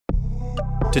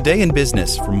Today in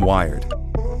Business from Wired.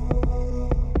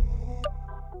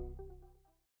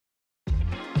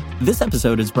 This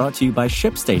episode is brought to you by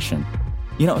ShipStation.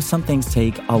 You know, some things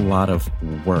take a lot of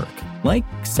work, like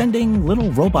sending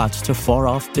little robots to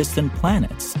far-off distant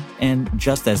planets. And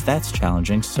just as that's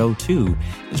challenging, so too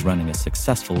is running a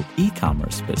successful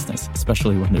e-commerce business,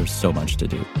 especially when there's so much to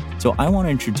do. So I want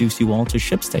to introduce you all to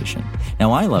ShipStation.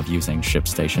 Now, I love using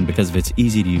ShipStation because of its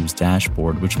easy-to-use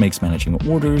dashboard, which makes managing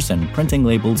orders and printing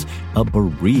labels a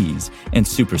breeze and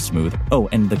super smooth. Oh,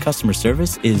 and the customer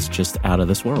service is just out of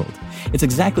this world. It's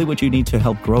exactly what you need to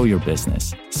help grow your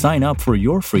business. Sign up for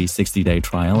your free 60-day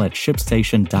trial at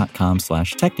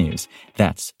shipstation.com/technews.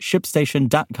 That's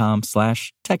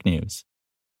shipstation.com/technews.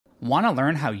 Want to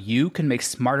learn how you can make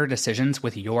smarter decisions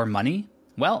with your money?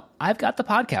 Well, I've got the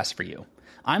podcast for you.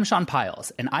 I'm Sean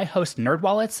Piles, and I host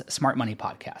NerdWallet's Smart Money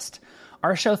Podcast.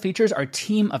 Our show features our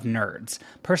team of nerds,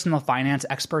 personal finance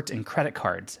experts in credit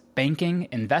cards, banking,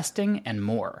 investing, and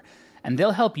more. And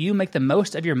they'll help you make the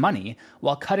most of your money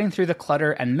while cutting through the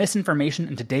clutter and misinformation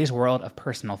in today's world of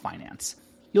personal finance.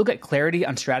 You'll get clarity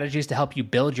on strategies to help you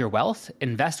build your wealth,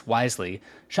 invest wisely,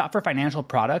 shop for financial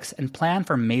products, and plan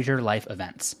for major life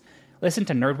events. Listen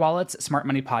to NerdWallet's Smart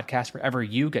Money Podcast wherever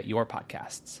you get your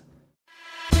podcasts.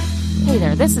 Hey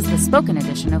there, this is the spoken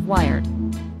edition of Wired.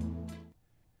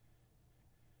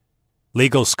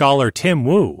 Legal scholar Tim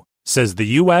Wu says the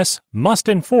U.S. must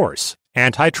enforce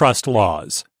antitrust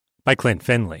laws, by Clint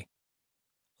Finley.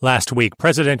 Last week,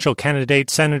 presidential candidate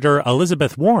Senator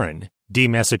Elizabeth Warren, D.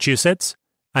 Massachusetts,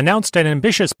 announced an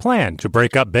ambitious plan to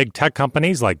break up big tech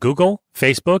companies like Google,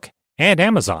 Facebook, and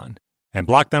Amazon and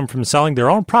block them from selling their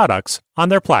own products on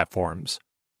their platforms.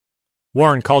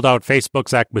 Warren called out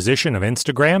Facebook's acquisition of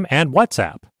Instagram and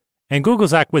WhatsApp, and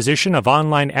Google's acquisition of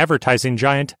online advertising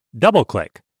giant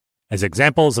DoubleClick as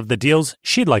examples of the deals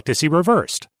she'd like to see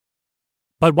reversed.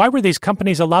 But why were these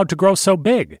companies allowed to grow so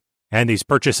big, and these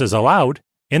purchases allowed,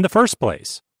 in the first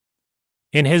place?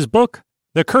 In his book,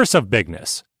 The Curse of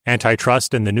Bigness,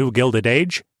 Antitrust in the New Gilded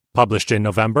Age, published in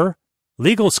November,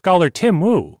 legal scholar Tim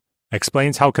Wu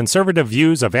explains how conservative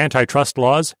views of antitrust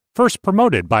laws, first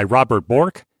promoted by Robert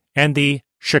Bork and the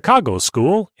Chicago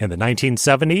School in the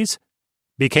 1970s,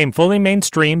 became fully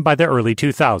mainstream by the early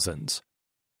 2000s.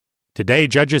 Today,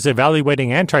 judges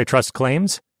evaluating antitrust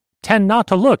claims tend not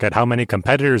to look at how many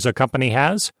competitors a company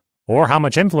has or how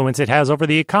much influence it has over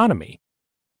the economy,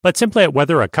 but simply at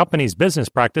whether a company's business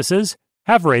practices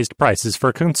have raised prices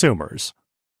for consumers.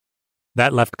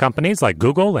 That left companies like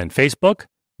Google and Facebook,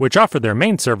 which offer their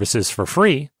main services for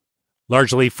free,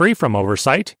 largely free from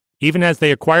oversight, even as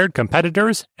they acquired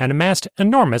competitors and amassed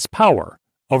enormous power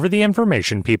over the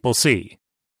information people see.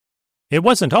 It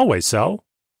wasn't always so.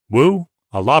 Wu,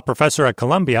 a law professor at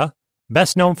Columbia,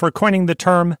 best known for coining the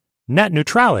term net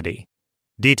neutrality,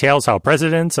 details how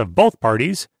presidents of both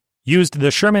parties used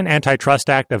the Sherman Antitrust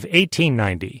Act of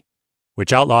 1890,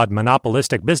 which outlawed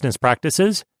monopolistic business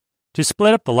practices, to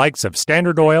split up the likes of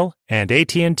Standard Oil and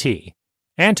AT&T,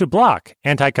 and to block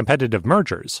anti-competitive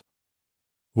mergers.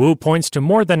 Wu points to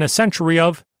more than a century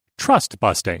of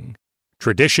trust-busting,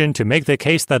 tradition to make the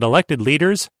case that elected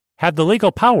leaders have the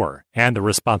legal power and the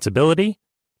responsibility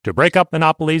to break up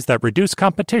monopolies that reduce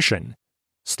competition,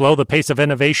 slow the pace of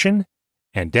innovation,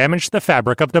 and damage the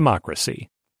fabric of democracy.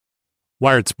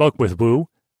 Wired spoke with Wu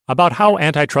about how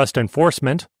antitrust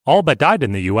enforcement all but died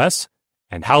in the U.S.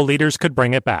 and how leaders could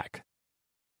bring it back.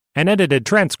 An edited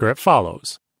transcript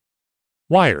follows.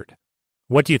 Wired.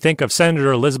 What do you think of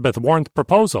Senator Elizabeth Warren's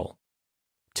proposal?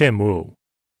 Tim Wu.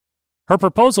 Her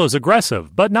proposal is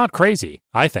aggressive, but not crazy,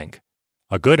 I think.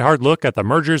 A good hard look at the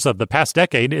mergers of the past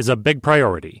decade is a big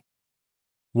priority.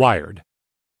 Wired.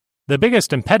 The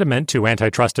biggest impediment to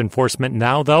antitrust enforcement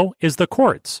now, though, is the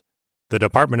courts. The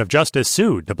Department of Justice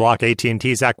sued to block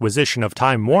AT&T's acquisition of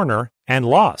Time Warner and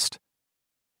lost.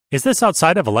 Is this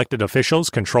outside of elected officials'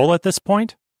 control at this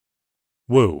point?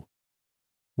 Wu.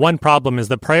 One problem is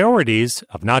the priorities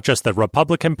of not just the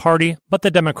Republican Party, but the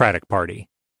Democratic Party.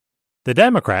 The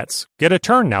Democrats get a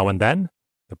turn now and then.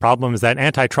 The problem is that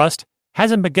antitrust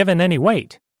hasn't been given any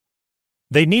weight.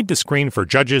 They need to screen for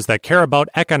judges that care about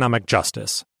economic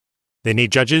justice. They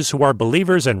need judges who are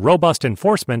believers in robust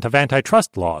enforcement of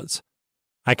antitrust laws.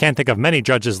 I can't think of many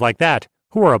judges like that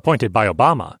who were appointed by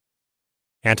Obama.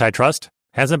 Antitrust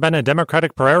hasn't been a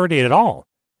Democratic priority at all,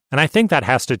 and I think that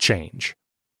has to change.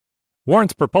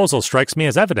 Warren's proposal strikes me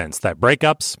as evidence that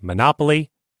breakups, monopoly,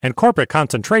 and corporate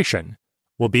concentration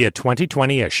will be a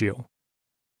 2020 issue.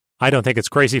 I don't think it's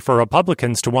crazy for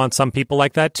Republicans to want some people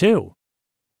like that too.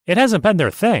 It hasn't been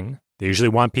their thing. They usually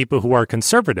want people who are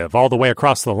conservative all the way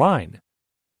across the line.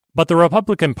 But the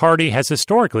Republican Party has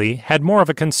historically had more of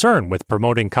a concern with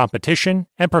promoting competition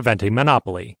and preventing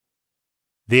monopoly.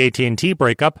 The AT&T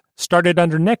breakup started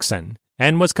under Nixon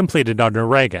and was completed under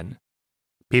Reagan.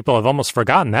 People have almost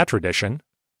forgotten that tradition.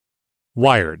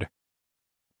 Wired.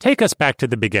 Take us back to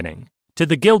the beginning, to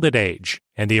the Gilded Age,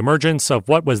 and the emergence of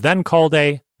what was then called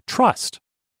a trust.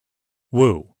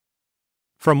 Woo.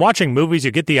 From watching movies,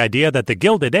 you get the idea that the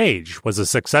Gilded Age was a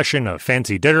succession of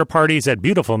fancy dinner parties at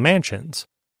beautiful mansions.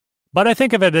 But I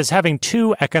think of it as having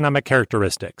two economic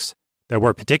characteristics that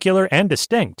were particular and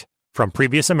distinct from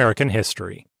previous American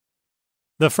history.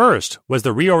 The first was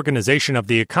the reorganization of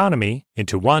the economy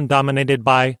into one dominated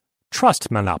by trust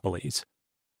monopolies.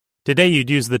 Today you'd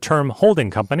use the term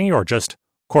holding company or just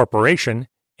corporation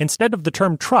instead of the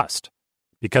term trust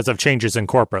because of changes in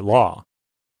corporate law.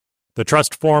 The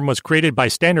trust form was created by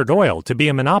Standard Oil to be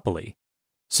a monopoly,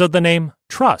 so the name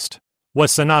trust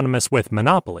was synonymous with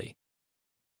monopoly.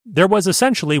 There was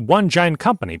essentially one giant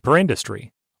company per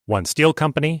industry, one steel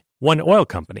company, one oil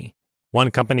company,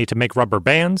 one company to make rubber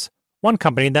bands, one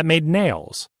company that made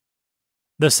nails.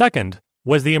 The second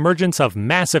was the emergence of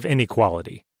massive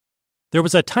inequality. There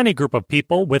was a tiny group of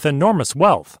people with enormous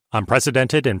wealth,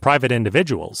 unprecedented in private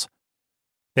individuals.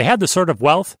 They had the sort of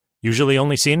wealth usually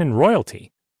only seen in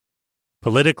royalty.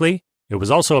 Politically, it was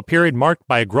also a period marked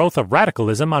by a growth of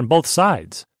radicalism on both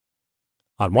sides.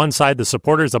 On one side, the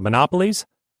supporters of monopolies,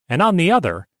 and on the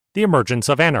other, the emergence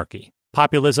of anarchy,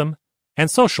 populism,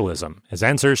 and socialism as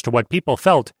answers to what people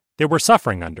felt they were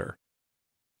suffering under.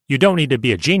 You don't need to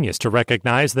be a genius to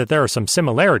recognize that there are some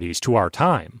similarities to our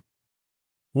time.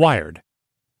 Wired.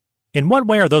 In what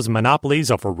way are those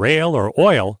monopolies over rail or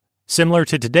oil similar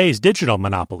to today's digital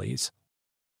monopolies?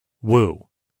 Woo.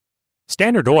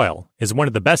 Standard Oil is one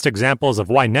of the best examples of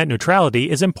why net neutrality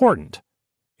is important.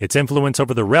 Its influence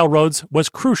over the railroads was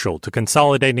crucial to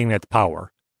consolidating its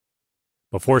power.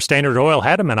 Before Standard Oil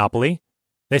had a monopoly,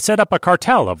 they set up a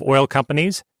cartel of oil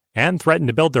companies and threatened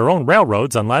to build their own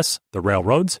railroads unless the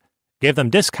railroads gave them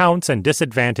discounts and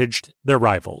disadvantaged their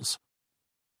rivals.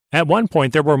 At one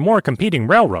point, there were more competing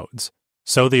railroads,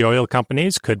 so the oil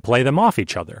companies could play them off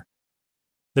each other.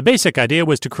 The basic idea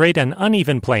was to create an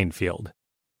uneven playing field.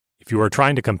 If you were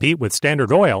trying to compete with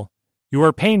Standard Oil, you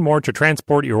were paying more to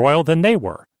transport your oil than they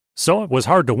were, so it was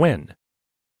hard to win.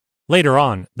 Later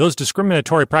on, those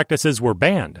discriminatory practices were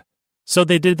banned, so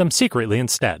they did them secretly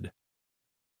instead.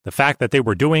 The fact that they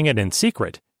were doing it in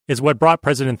secret is what brought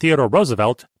President Theodore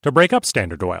Roosevelt to break up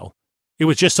Standard Oil. It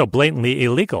was just so blatantly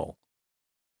illegal.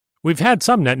 We've had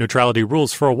some net neutrality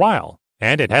rules for a while,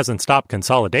 and it hasn't stopped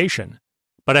consolidation,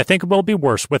 but I think it will be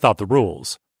worse without the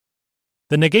rules.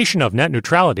 The negation of net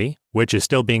neutrality, which is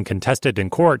still being contested in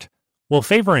court, will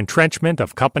favor entrenchment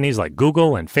of companies like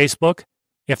Google and Facebook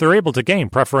if they're able to gain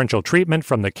preferential treatment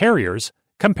from the carriers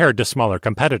compared to smaller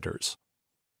competitors.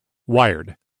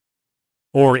 Wired.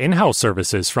 Or in-house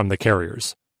services from the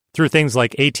carriers, through things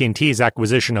like AT&T's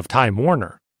acquisition of Time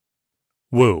Warner.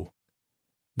 Woo.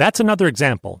 That's another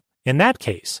example. In that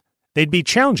case, they'd be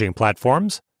challenging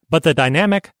platforms, but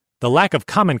the lack of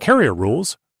common carrier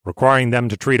rules, requiring them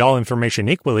to treat all information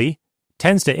equally,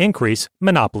 tends to increase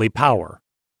monopoly power.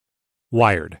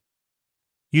 Wired.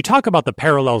 You talk about the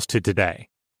parallels to today,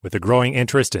 with a growing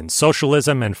interest in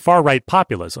socialism and far-right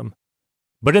populism.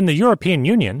 But in the European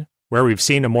Union, where we've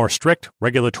seen a more strict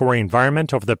regulatory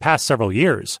environment over the past several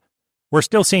years, we're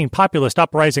still seeing populist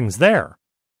uprisings there,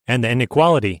 and the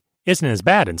inequality isn't as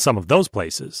bad in some of those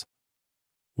places.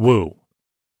 Woo.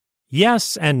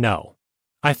 Yes and no.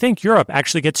 I think Europe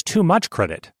actually gets too much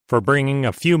credit for bringing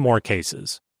a few more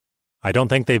cases. I don't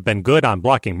think they've been good on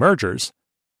blocking mergers.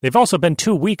 They've also been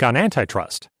too weak on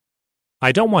antitrust.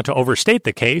 I don't want to overstate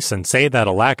the case and say that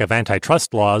a lack of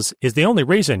antitrust laws is the only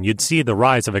reason you'd see the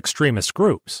rise of extremist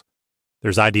groups.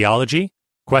 There's ideology,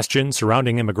 questions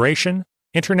surrounding immigration,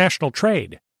 international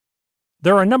trade.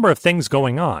 There are a number of things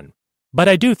going on, but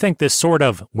I do think this sort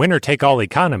of winner-take-all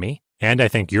economy, and I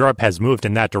think Europe has moved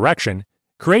in that direction,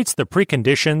 creates the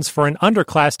preconditions for an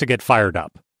underclass to get fired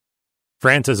up.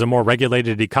 France is a more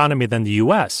regulated economy than the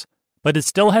US, but it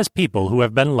still has people who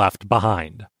have been left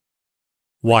behind.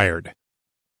 Wired.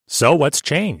 So what's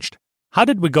changed? How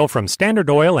did we go from Standard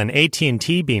Oil and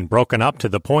AT&T being broken up to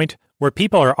the point where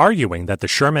people are arguing that the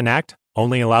Sherman Act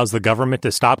only allows the government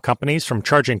to stop companies from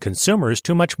charging consumers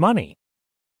too much money?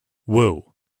 Woo.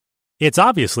 It's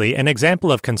obviously an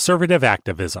example of conservative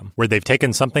activism, where they've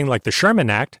taken something like the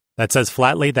Sherman Act that says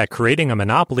flatly that creating a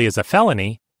monopoly is a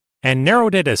felony and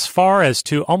narrowed it as far as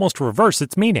to almost reverse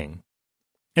its meaning.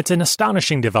 It's an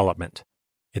astonishing development.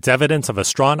 It's evidence of a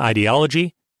strong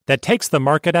ideology that takes the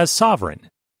market as sovereign,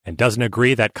 and doesn't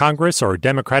agree that Congress or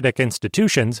democratic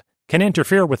institutions can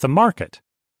interfere with the market.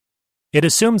 It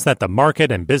assumes that the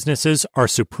market and businesses are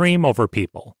supreme over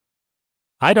people.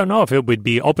 I don't know if it would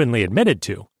be openly admitted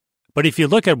to, but if you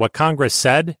look at what Congress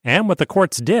said and what the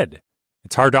courts did,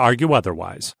 it's hard to argue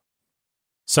otherwise.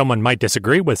 Someone might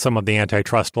disagree with some of the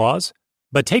antitrust laws,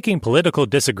 but taking political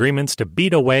disagreements to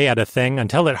beat away at a thing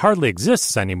until it hardly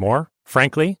exists anymore,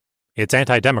 frankly, it's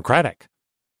anti-democratic.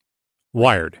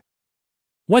 Wired.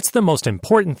 What's the most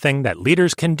important thing that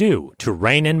leaders can do to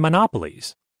rein in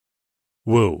monopolies?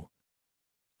 Woo.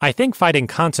 I think fighting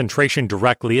concentration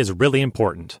directly is really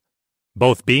important,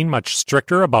 both being much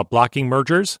stricter about blocking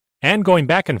mergers and going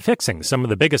back and fixing some of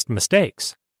the biggest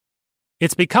mistakes.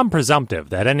 It's become presumptive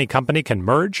that any company can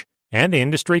merge and the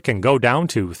industry can go down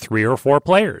to 3 or 4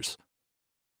 players.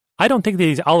 I don't think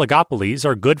these oligopolies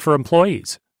are good for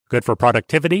employees, good for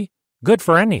productivity, good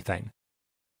for anything.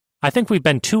 I think we've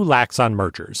been too lax on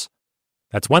mergers.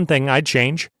 That's one thing I'd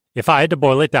change if I had to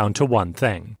boil it down to one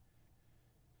thing.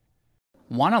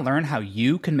 Want to learn how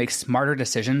you can make smarter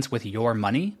decisions with your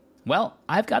money? Well,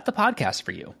 I've got the podcast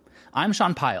for you. I'm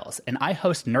Sean Piles, and I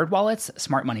host NerdWallet's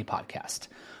Smart Money Podcast.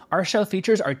 Our show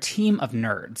features our team of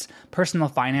nerds, personal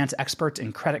finance experts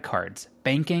in credit cards,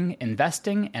 banking,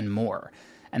 investing, and more.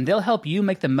 And they'll help you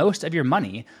make the most of your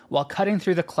money while cutting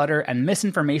through the clutter and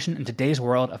misinformation in today's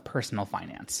world of personal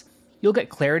finance. You'll get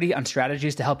clarity on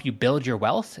strategies to help you build your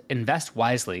wealth, invest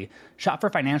wisely, shop for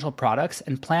financial products,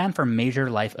 and plan for major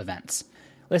life events.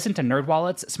 Listen to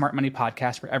NerdWallet's Smart Money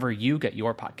Podcast wherever you get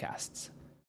your podcasts.